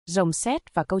Rồng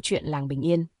sét và câu chuyện làng Bình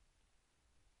Yên.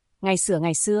 Ngày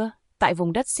xưa, tại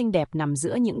vùng đất xinh đẹp nằm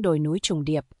giữa những đồi núi trùng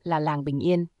điệp là làng Bình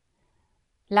Yên.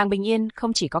 Làng Bình Yên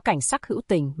không chỉ có cảnh sắc hữu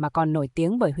tình mà còn nổi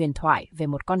tiếng bởi huyền thoại về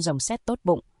một con rồng sét tốt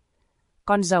bụng.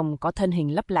 Con rồng có thân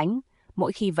hình lấp lánh,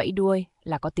 mỗi khi vẫy đuôi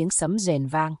là có tiếng sấm rền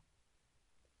vang.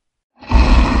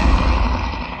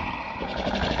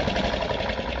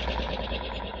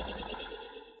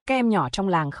 Các em nhỏ trong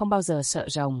làng không bao giờ sợ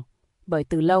rồng, bởi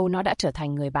từ lâu nó đã trở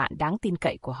thành người bạn đáng tin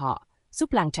cậy của họ,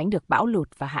 giúp làng tránh được bão lụt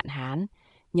và hạn hán,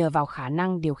 nhờ vào khả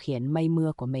năng điều khiển mây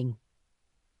mưa của mình.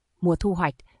 Mùa thu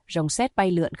hoạch, rồng sét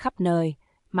bay lượn khắp nơi,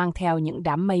 mang theo những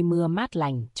đám mây mưa mát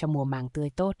lành cho mùa màng tươi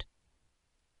tốt.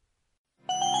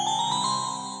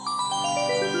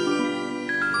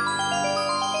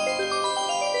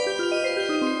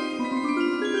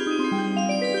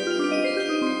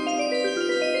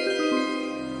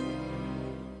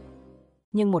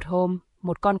 Nhưng một hôm,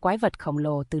 một con quái vật khổng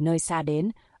lồ từ nơi xa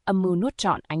đến, âm mưu nuốt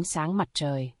trọn ánh sáng mặt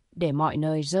trời, để mọi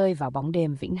nơi rơi vào bóng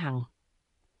đêm vĩnh hằng.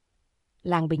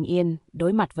 Làng Bình Yên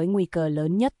đối mặt với nguy cơ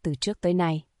lớn nhất từ trước tới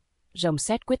nay. Rồng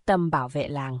sét quyết tâm bảo vệ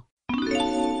làng.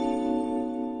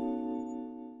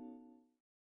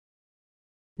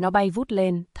 Nó bay vút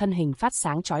lên, thân hình phát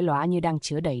sáng chói lóa như đang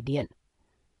chứa đầy điện.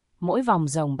 Mỗi vòng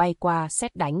rồng bay qua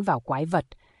sét đánh vào quái vật,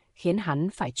 khiến hắn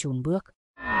phải chùn bước.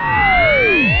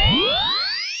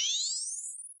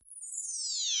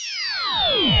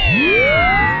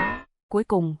 Cuối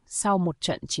cùng, sau một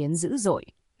trận chiến dữ dội,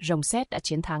 rồng sét đã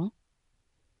chiến thắng.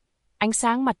 Ánh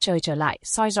sáng mặt trời trở lại,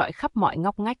 soi rọi khắp mọi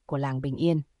ngóc ngách của làng Bình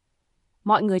Yên.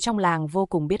 Mọi người trong làng vô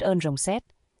cùng biết ơn rồng sét.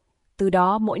 Từ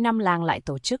đó, mỗi năm làng lại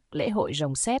tổ chức lễ hội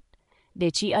rồng sét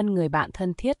để tri ân người bạn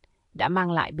thân thiết đã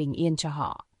mang lại bình yên cho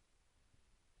họ.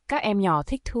 Các em nhỏ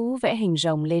thích thú vẽ hình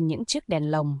rồng lên những chiếc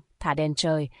đèn lồng, thả đèn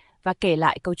trời và kể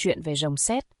lại câu chuyện về rồng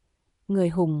sét, người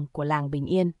hùng của làng Bình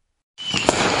Yên.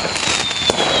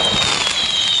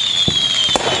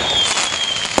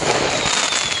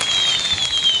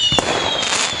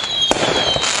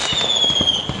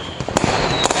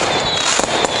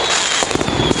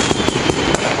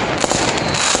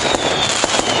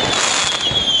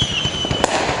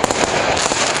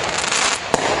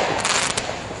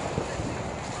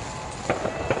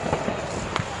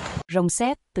 Rồng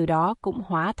sét từ đó cũng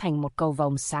hóa thành một cầu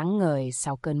vồng sáng ngời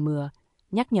sau cơn mưa,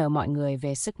 nhắc nhở mọi người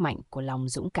về sức mạnh của lòng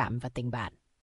dũng cảm và tình bạn.